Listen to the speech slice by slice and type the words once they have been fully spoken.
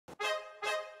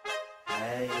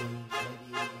Hey,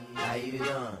 how you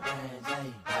doing?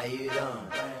 How you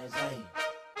doing?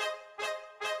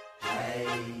 Hey,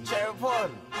 Cherry Porter,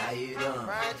 how you doing?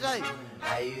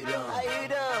 How you doing? How you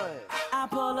doing? I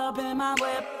pull up in my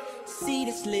whip, see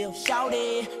this little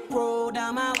shouty roll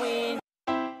down my way.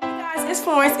 Hey guys, it's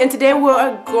Florence, and today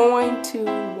we're going to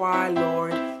Why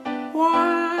Lord?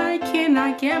 Why can't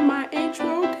I get my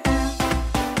intro down?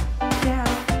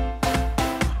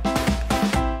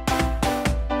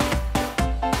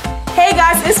 Hey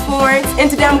guys, it's Florence, and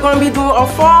today I'm going to be doing a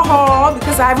fall haul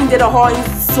because I haven't did a haul in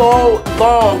so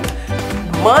long.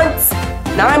 Months,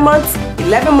 9 months,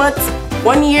 11 months,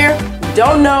 1 year,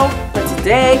 don't know, but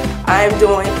today I am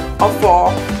doing a fall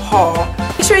haul.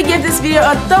 Make sure you give this video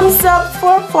a thumbs up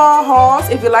for fall hauls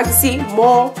if you'd like to see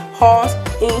more hauls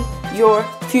in your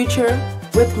future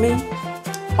with me.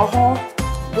 A haul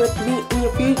with me in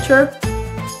your future.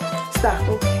 Stop,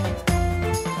 okay.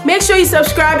 Make sure you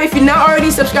subscribe if you're not already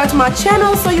subscribed to my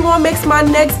channel so you won't miss my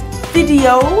next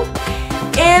video.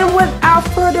 And without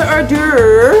further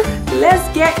ado, let's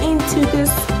get into this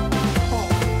haul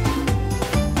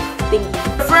thingy.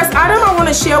 The first item I want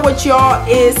to share with y'all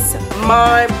is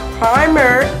my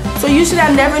primer. So usually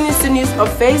I never used to use a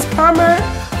face primer,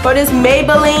 but it's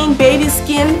Maybelline Baby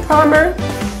Skin Primer.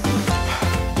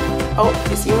 Oh,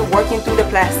 it's even working through the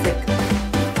plastic.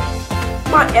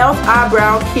 My e.l.f.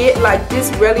 eyebrow kit, like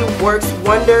this really works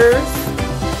wonders.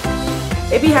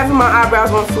 It be having my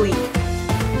eyebrows on fleek.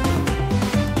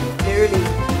 Literally.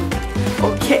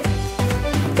 Okay.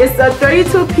 It's a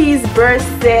 32-piece brush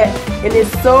set and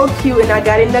it's so cute, and I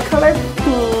got it in the color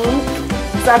pink,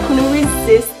 so I couldn't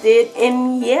resist it.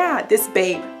 And yeah, this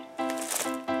babe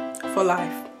for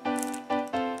life.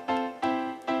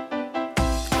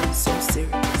 I'm so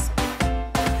serious.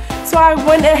 So I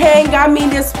went ahead and got me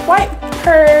this white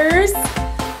purse,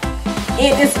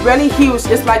 and it's really huge.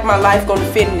 It's like my life gonna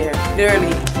fit in there,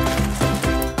 literally.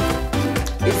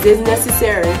 Is this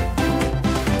necessary?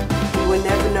 You will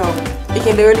never know. It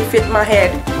can literally fit my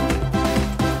head.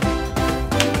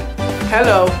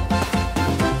 Hello.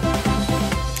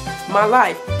 My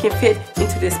life can fit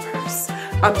into this purse.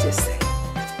 I'm just saying.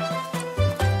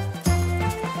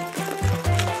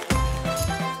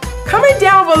 Comment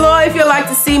down below if you'd like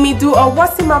to see me do a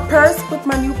what's in my purse with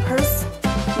my new purse.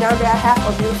 Now that I have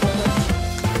a beautiful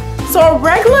purse. So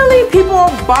regularly people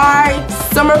buy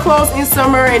summer clothes in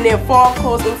summer and then fall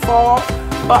clothes in fall.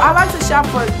 But I like to shop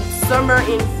for summer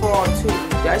and fall too.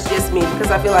 That's just me because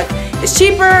I feel like it's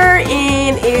cheaper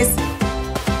and it's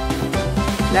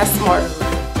that's smarter.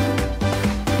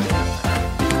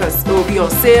 Because it will be on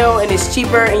sale and it's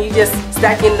cheaper and you just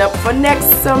stacking it up for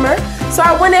next summer. So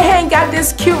I went ahead and got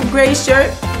this cute gray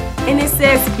shirt. And it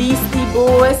says Beastie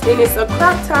Boys, and it's a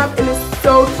crop top, and it's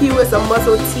so cute. It's a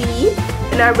muscle tee,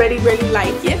 and I really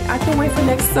like it. I can wait for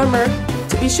next summer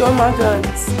to be showing my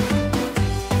guns.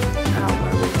 Ow,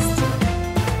 my wrist.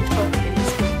 Oh, it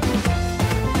is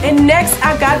cute. And next,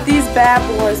 I got these bad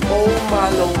boys. Oh my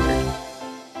lord.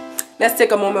 Let's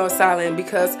take a moment of silence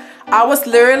because I was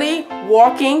literally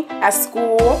walking at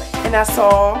school, and I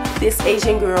saw this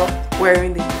Asian girl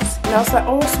wearing these. And I was like,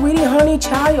 oh, sweetie, honey,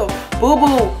 child,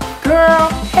 boo-boo. Girl,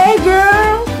 hey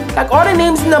girl, like all the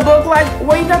names in the book, like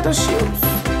where you got those shoes?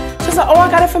 She's like, oh, I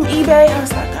got it from eBay. I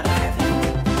was like, I gotta have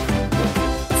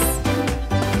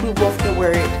it. We both can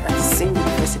wear it at the same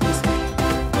universities.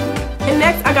 And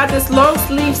next I got this long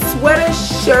sleeve sweater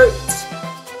shirt,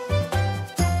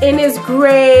 and it's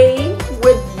gray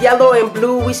with yellow and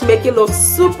blue, which make it look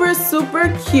super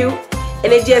cute.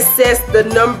 And it just says the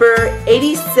number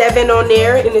 87 on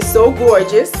there, and it's so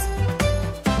gorgeous.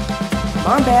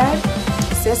 My bad.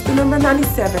 It says the number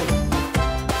 97.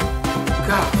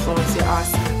 God, Florence, you're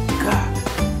awesome. God.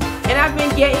 And I've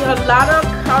been getting a lot of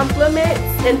compliments,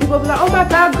 and people be like, oh my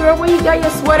God, girl, where you got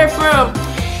your sweater from?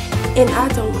 And I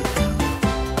don't want to.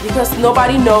 Because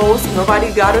nobody knows.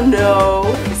 Nobody gotta know.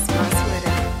 It's my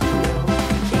sweater. No,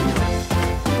 you can't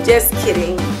know. Just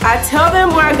kidding. I tell them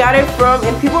where I got it from,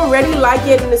 and people really like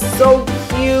it, and it's so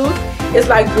cute. It's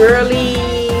like girly.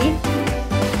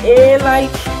 And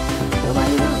like,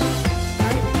 nobody knows,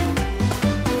 right?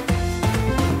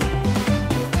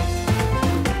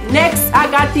 Next, I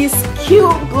got these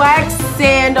cute black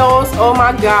sandals. Oh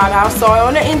my God, I saw it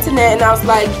on the internet and I was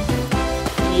like,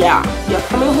 yeah, you're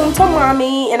coming home to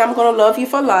mommy and I'm gonna love you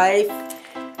for life.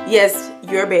 Yes,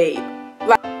 you're a babe.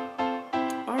 Like,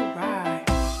 alright.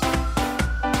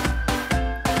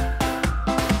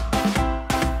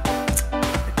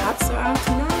 The cops are out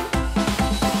tonight.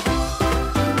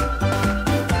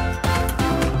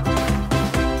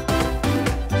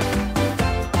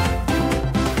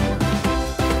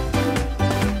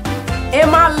 And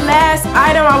my last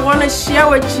item I want to share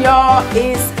with y'all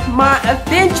is my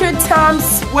Adventure Time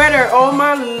sweater. Oh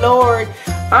my lord,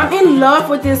 I'm in love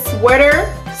with this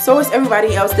sweater. So is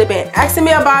everybody else. They've been asking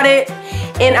me about it,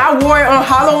 and I wore it on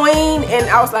Halloween, and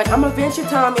I was like, I'm Adventure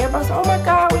Time. Everybody's like, oh my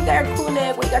god, we got your crew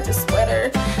neck, we got your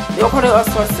sweater. They'll call it all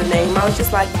sorts of names. I was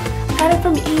just like, I got it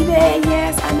from eBay.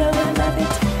 Yes, I know, I love it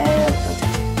too. Don't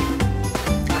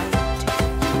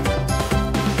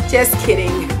touch it. Just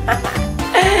kidding.